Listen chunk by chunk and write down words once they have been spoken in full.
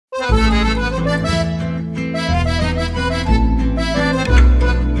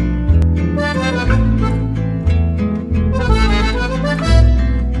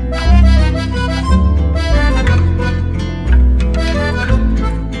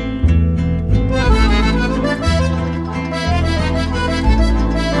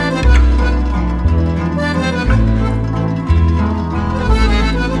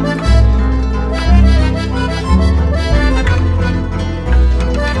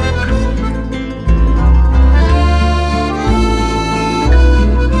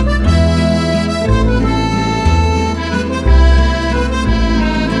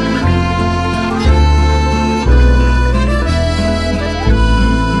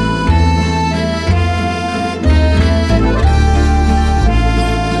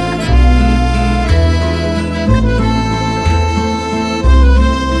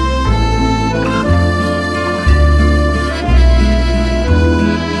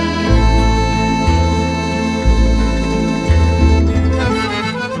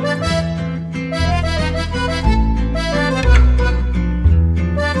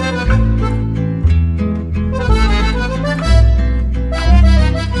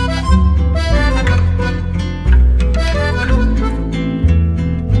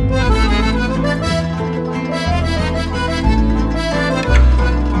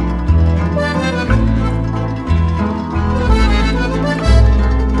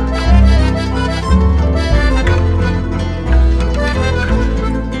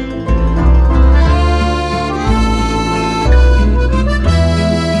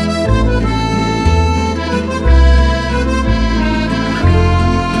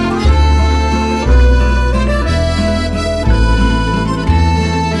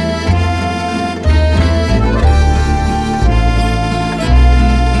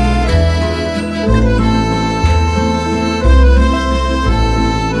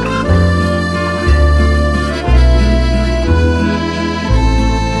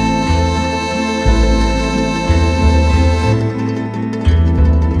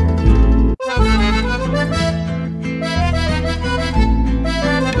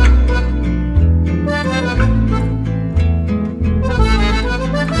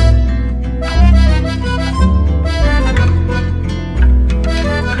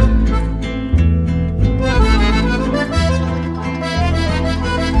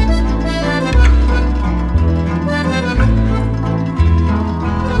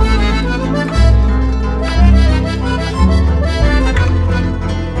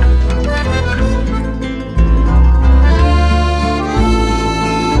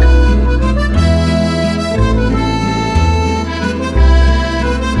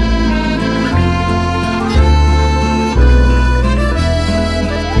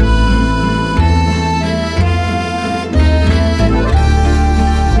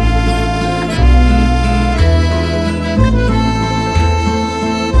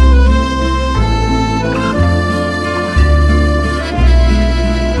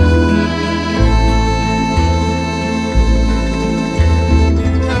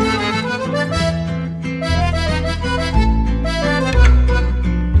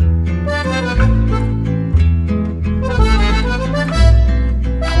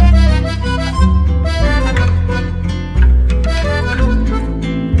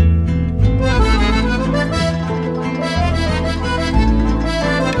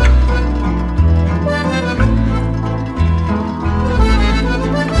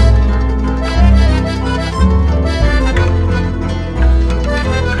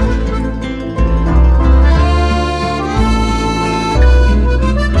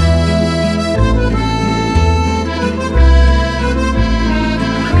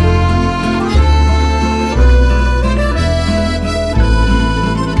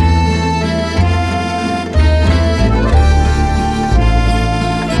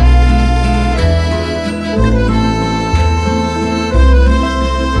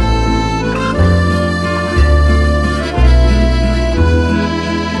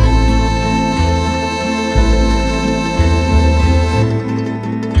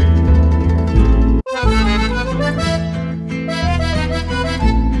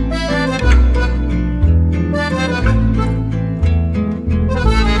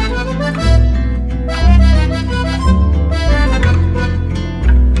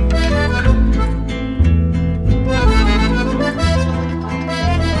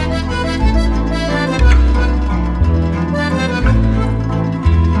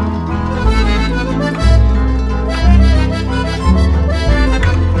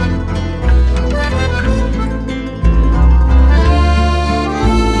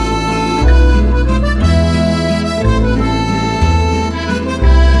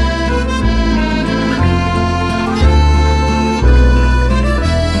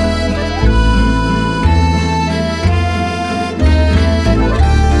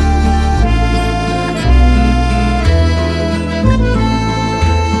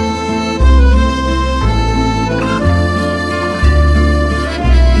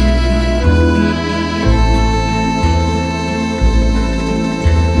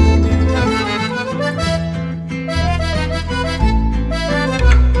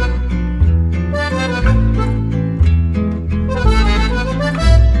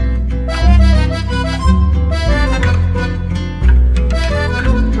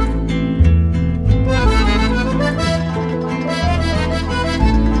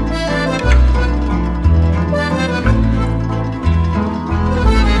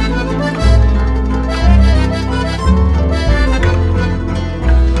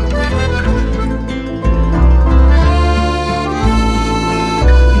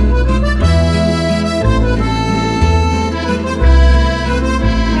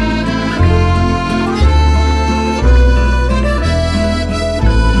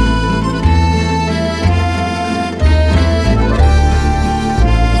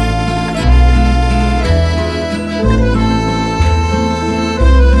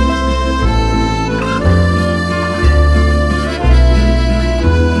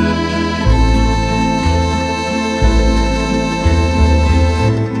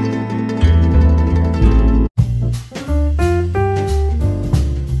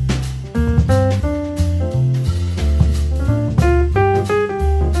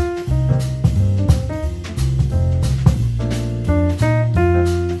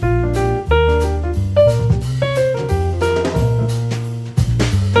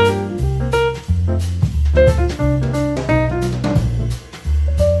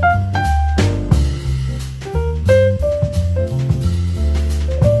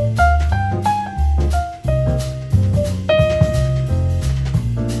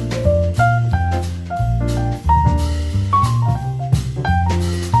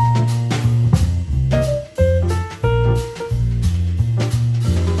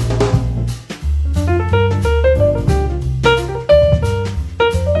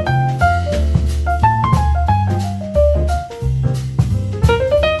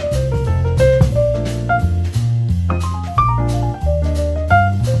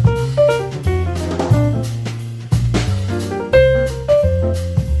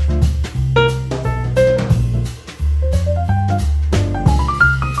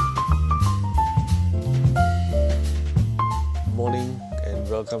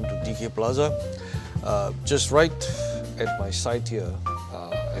welcome to DK Plaza. Just right at my side here,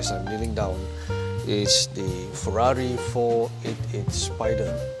 as I'm kneeling down, is the Ferrari 488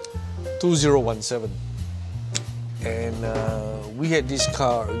 Spider 2017. And we had this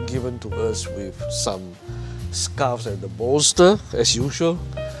car given to us with some scarves at the bolster, as usual,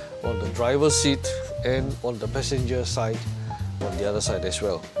 on the driver's seat and on the passenger side, on the other side as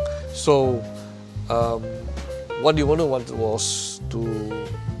well. So what the owner wanted was to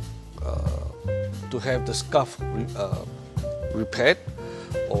have the scarf repaired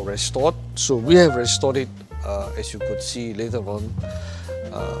or restored. So we have restored it, as you could see later on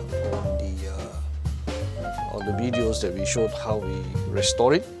the videos that we showed how we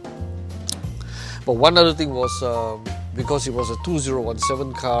restore it. But one other thing was, because it was a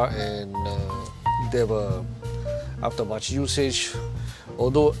 2017 car and there were, after much usage,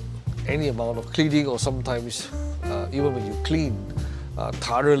 although any amount of cleaning, or sometimes even when you clean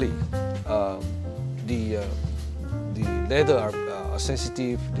thoroughly, the leather are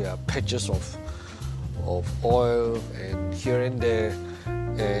sensitive. There are patches of oil and here and there,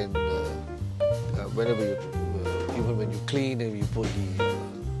 and whenever you, even when you clean and you put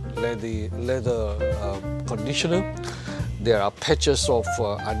the leather conditioner, there are patches of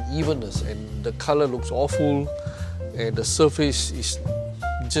unevenness, and the color looks awful, and the surface is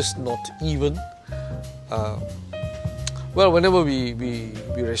just not even. Well, whenever we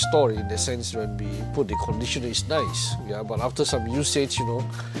restore it, in the sense when we put the conditioner, it's nice, yeah. But after some usage, you know,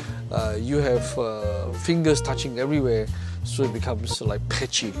 you have fingers touching everywhere, so it becomes like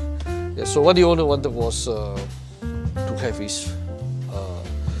patchy. Yeah, so what the owner wanted was to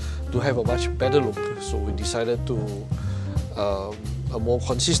have a much better look. So we decided to a more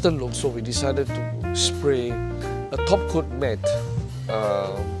consistent look. So we decided to spray a top coat matte,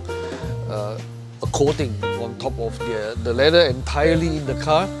 a coating on top of the leather entirely in the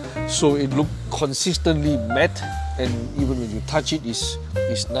car, so it looked consistently matte, and even when you touch it, is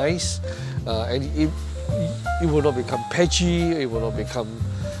nice, and it will not become patchy. It will not become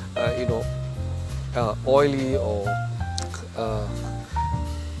oily, or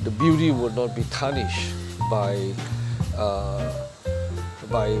the beauty will not be tarnished by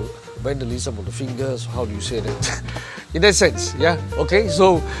vandalism of the fingers. How do you say that? In that sense, yeah. Okay,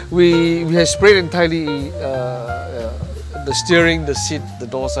 so we have sprayed entirely the steering, the seat, the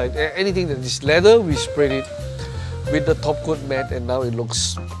door side, anything that is leather, we sprayed it with the top coat matte, and now it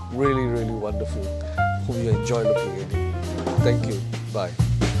looks really, really wonderful. Hope you enjoy looking at it. Thank you. Bye.